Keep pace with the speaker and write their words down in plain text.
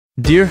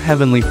Dear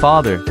Heavenly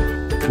Father,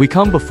 we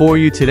come before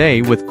you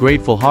today with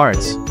grateful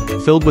hearts,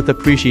 filled with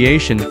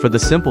appreciation for the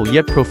simple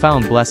yet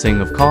profound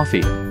blessing of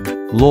coffee.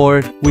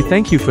 Lord, we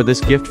thank you for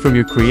this gift from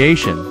your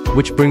creation,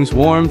 which brings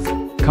warmth,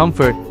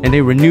 comfort, and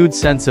a renewed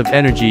sense of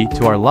energy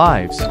to our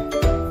lives.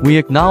 We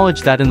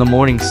acknowledge that in the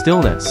morning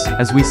stillness,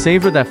 as we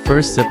savor that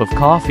first sip of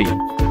coffee,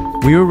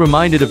 we are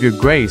reminded of your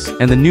grace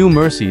and the new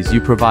mercies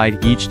you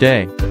provide each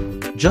day.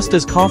 Just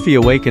as coffee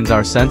awakens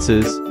our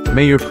senses,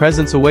 may your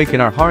presence awaken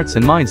our hearts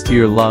and minds to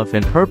your love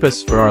and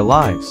purpose for our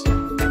lives.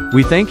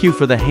 We thank you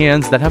for the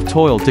hands that have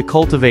toiled to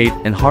cultivate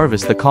and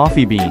harvest the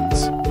coffee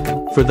beans,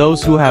 for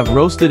those who have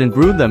roasted and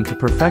brewed them to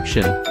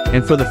perfection,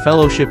 and for the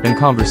fellowship and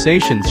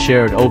conversations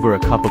shared over a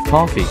cup of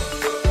coffee.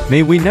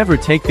 May we never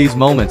take these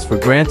moments for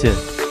granted.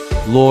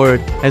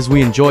 Lord, as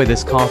we enjoy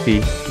this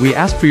coffee, we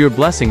ask for your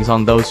blessings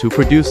on those who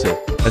produce it,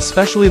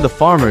 especially the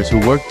farmers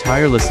who work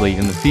tirelessly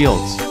in the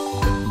fields.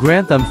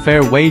 Grant them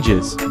fair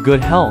wages,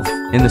 good health,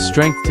 and the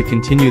strength to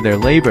continue their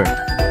labor.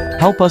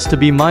 Help us to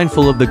be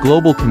mindful of the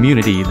global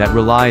community that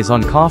relies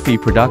on coffee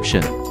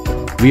production.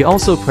 We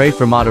also pray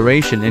for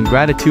moderation and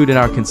gratitude in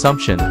our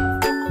consumption,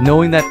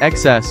 knowing that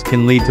excess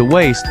can lead to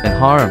waste and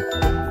harm.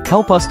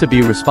 Help us to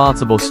be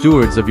responsible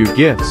stewards of your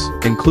gifts,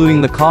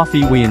 including the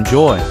coffee we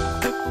enjoy.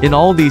 In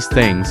all these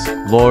things,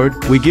 Lord,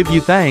 we give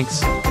you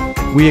thanks.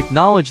 We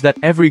acknowledge that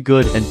every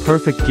good and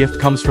perfect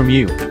gift comes from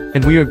you,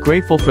 and we are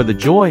grateful for the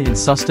joy and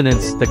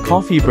sustenance that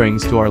coffee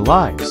brings to our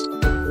lives.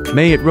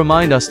 May it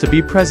remind us to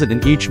be present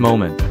in each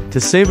moment,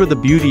 to savor the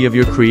beauty of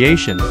your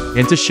creation,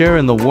 and to share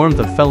in the warmth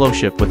of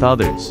fellowship with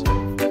others.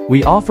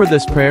 We offer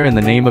this prayer in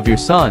the name of your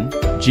Son,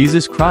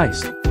 Jesus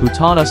Christ, who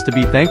taught us to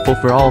be thankful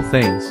for all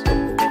things.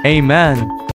 Amen.